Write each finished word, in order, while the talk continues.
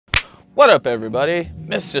What up, everybody?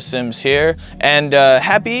 Mr. Sims here, and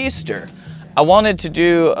happy Easter. I wanted to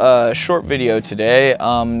do a short video today,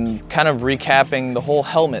 kind of recapping the whole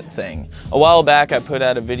helmet thing. A while back I put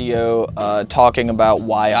out a video talking about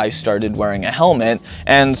why I started wearing a helmet,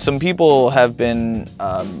 and some people have been,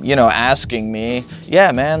 asking me,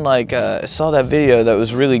 yeah man, like, I saw that video, that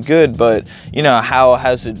was really good, but, you know, how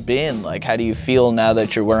has it been? Like, how do you feel now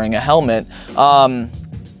that you're wearing a helmet?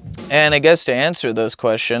 And I guess to answer those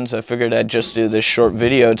questions, I figured I'd just do this short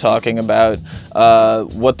video talking about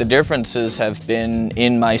what the differences have been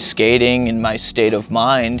in my skating, in my state of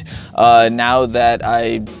mind, now that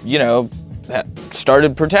I,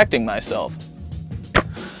 started protecting myself.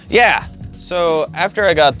 Yeah, so after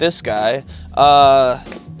I got this guy,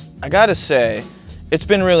 I gotta say, it's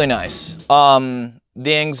been really nice. The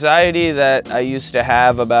anxiety that I used to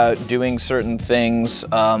have about doing certain things,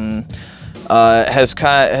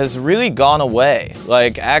 has really gone away.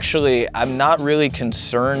 Like, actually, I'm not really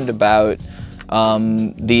concerned about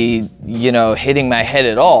hitting my head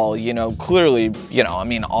at all. Clearly, I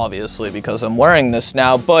mean, obviously because I'm wearing this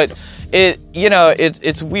now, but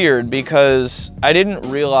it's weird because I didn't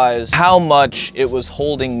realize how much it was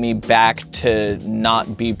holding me back to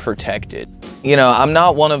not be protected. I'm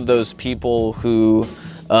not one of those people who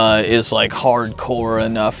is like hardcore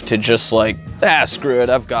enough to just like, screw it,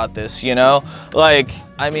 I've got this, Like,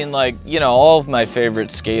 I mean, like, all of my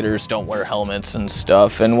favorite skaters don't wear helmets and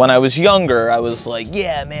stuff. And when I was younger, I was like,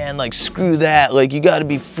 yeah, man, like, screw that. Like, you gotta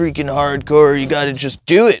be freaking hardcore. You gotta just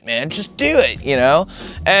do it, man. Just do it,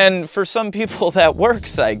 And for some people that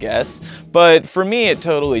works, I guess. But for me, it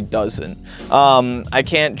totally doesn't. I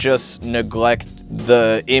can't just neglect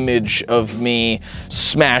the image of me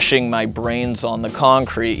smashing my brains on the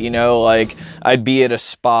concrete, like I'd be at a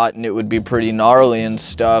spot and it would be pretty gnarly and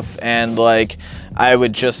stuff, and like I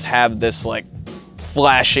would just have this like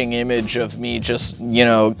flashing image of me just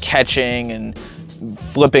catching and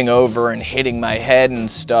flipping over and hitting my head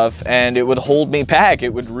and stuff, and it would hold me back.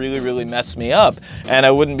 It would really mess me up, and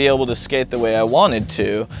I wouldn't be able to skate the way I wanted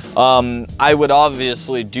to. I would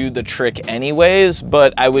obviously do the trick anyways,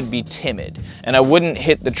 but I would be timid and I wouldn't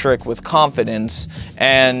hit the trick with confidence,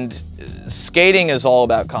 and skating is all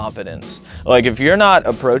about confidence. Like, if you're not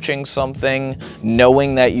approaching something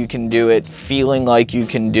knowing that you can do it, feeling like you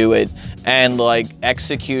can do it, and like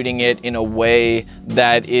executing it in a way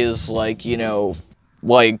that is like,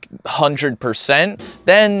 like 100%,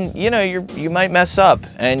 then you might mess up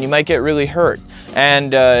and you might get really hurt.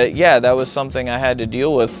 And yeah, that was something I had to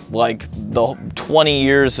deal with like the 20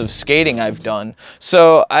 years of skating I've done.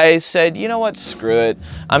 So I said, you know what, screw it,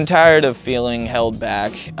 I'm tired of feeling held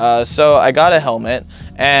back. So I got a helmet,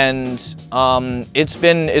 and it's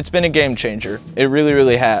been a game changer. It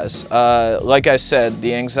really has. Like I said,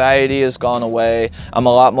 the anxiety has gone away. I'm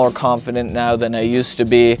a lot more confident now than I used to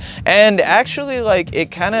be, and actually, like,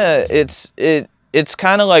 it's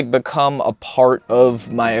kind of like become a part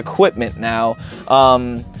of my equipment now,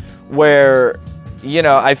 where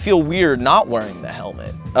I feel weird not wearing the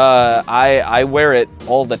helmet. I wear it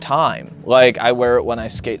all the time. Like, I wear it when I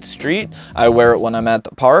skate street, I wear it when I'm at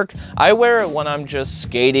the park, I wear it when I'm just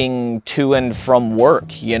skating to and from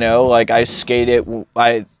work, like I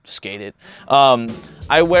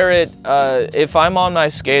wear it, if I'm on my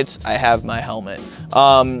skates, I have my helmet.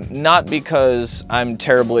 Not because I'm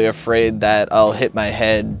terribly afraid that I'll hit my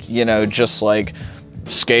head, just like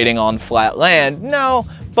skating on flat land. No,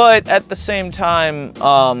 but at the same time,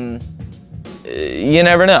 you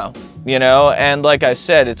never know. And like I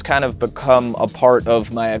said, it's kind of become a part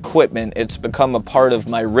of my equipment. It's become a part of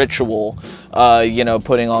my ritual,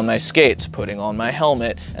 putting on my skates, putting on my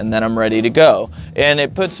helmet, and then I'm ready to go. And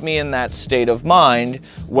it puts me in that state of mind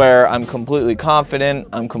where I'm completely confident,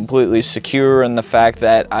 I'm completely secure in the fact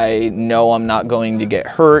that I know I'm not going to get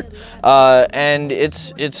hurt, and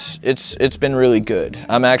it's been really good.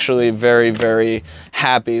 I'm actually very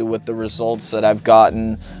happy with the results that I've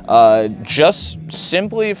gotten, just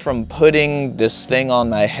simply from putting this thing on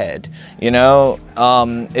my head.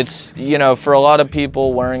 It's, for a lot of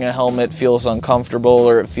people, wearing a helmet feels uncomfortable,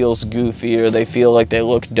 or it feels goofy, or they feel like they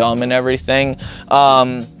look dumb and everything.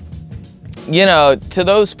 To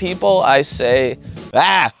those people, I say,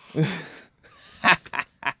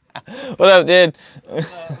 What up, dude?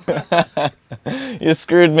 You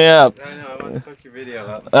screwed me up. I know, I want to fuck your video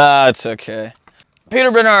up. It's okay.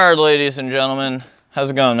 Peter Bernard, ladies and gentlemen.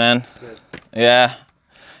 How's it going, man? Good. Yeah.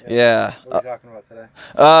 Yeah. What are we talking about today?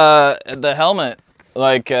 The helmet.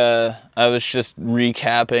 Like, I was just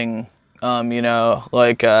recapping,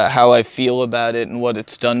 how I feel about it and what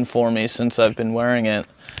it's done for me since I've been wearing it.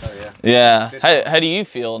 Oh, yeah. Yeah. How do you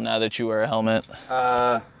feel now that you wear a helmet?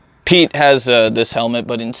 Pete has this helmet,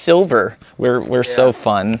 but in silver. We're so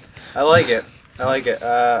fun. I like it. I like it.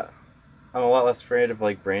 I'm a lot less afraid of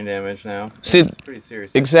like brain damage now. See, it's pretty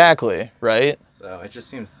serious. Exactly, right? So it just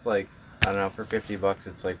seems like, I don't know, for $50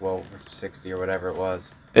 it's like, well, 60 or whatever it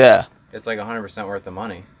was. Yeah. It's like 100% worth the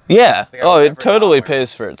money. Yeah. Oh, it totally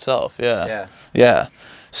pays for itself. Yeah. Yeah. Yeah.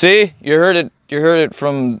 See, you heard it. You heard it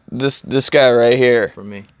from this guy right here. From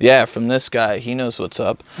me. Yeah, from this guy. He knows what's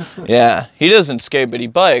up. Yeah. He doesn't skate, but he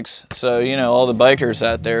bikes. So, you know, all the bikers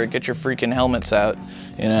out there, get your freaking helmets out,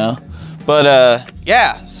 you know. But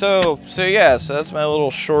yeah, so that's my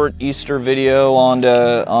little short Easter video on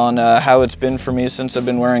how it's been for me since I've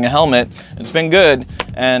been wearing a helmet. It's been good,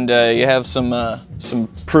 and you have some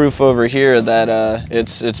proof over here that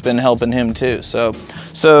it's been helping him too. So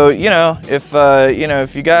you know,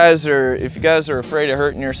 if you guys are afraid of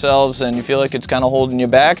hurting yourselves and you feel like it's kind of holding you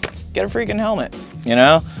back, get a freaking helmet. You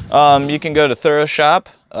know, you can go to Thoroshop.com.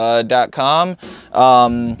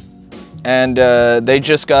 And they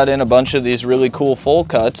just got in a bunch of these really cool full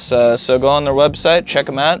cuts, so go on their website, check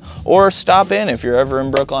them out, or stop in if you're ever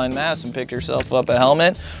in Brookline, Mass, and pick yourself up a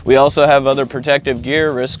helmet. We also have other protective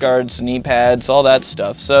gear, wrist guards, knee pads, all that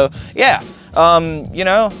stuff. So yeah, you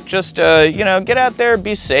know, just you know, get out there,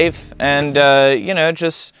 be safe, and you know,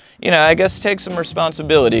 just, you know, I guess take some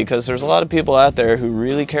responsibility, because there's a lot of people out there who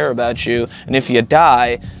really care about you, and if you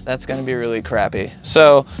die, that's gonna be really crappy.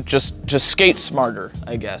 So just skate smarter,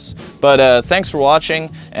 I guess. But thanks for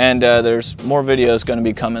watching, and there's more videos gonna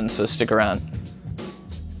be coming, so stick around.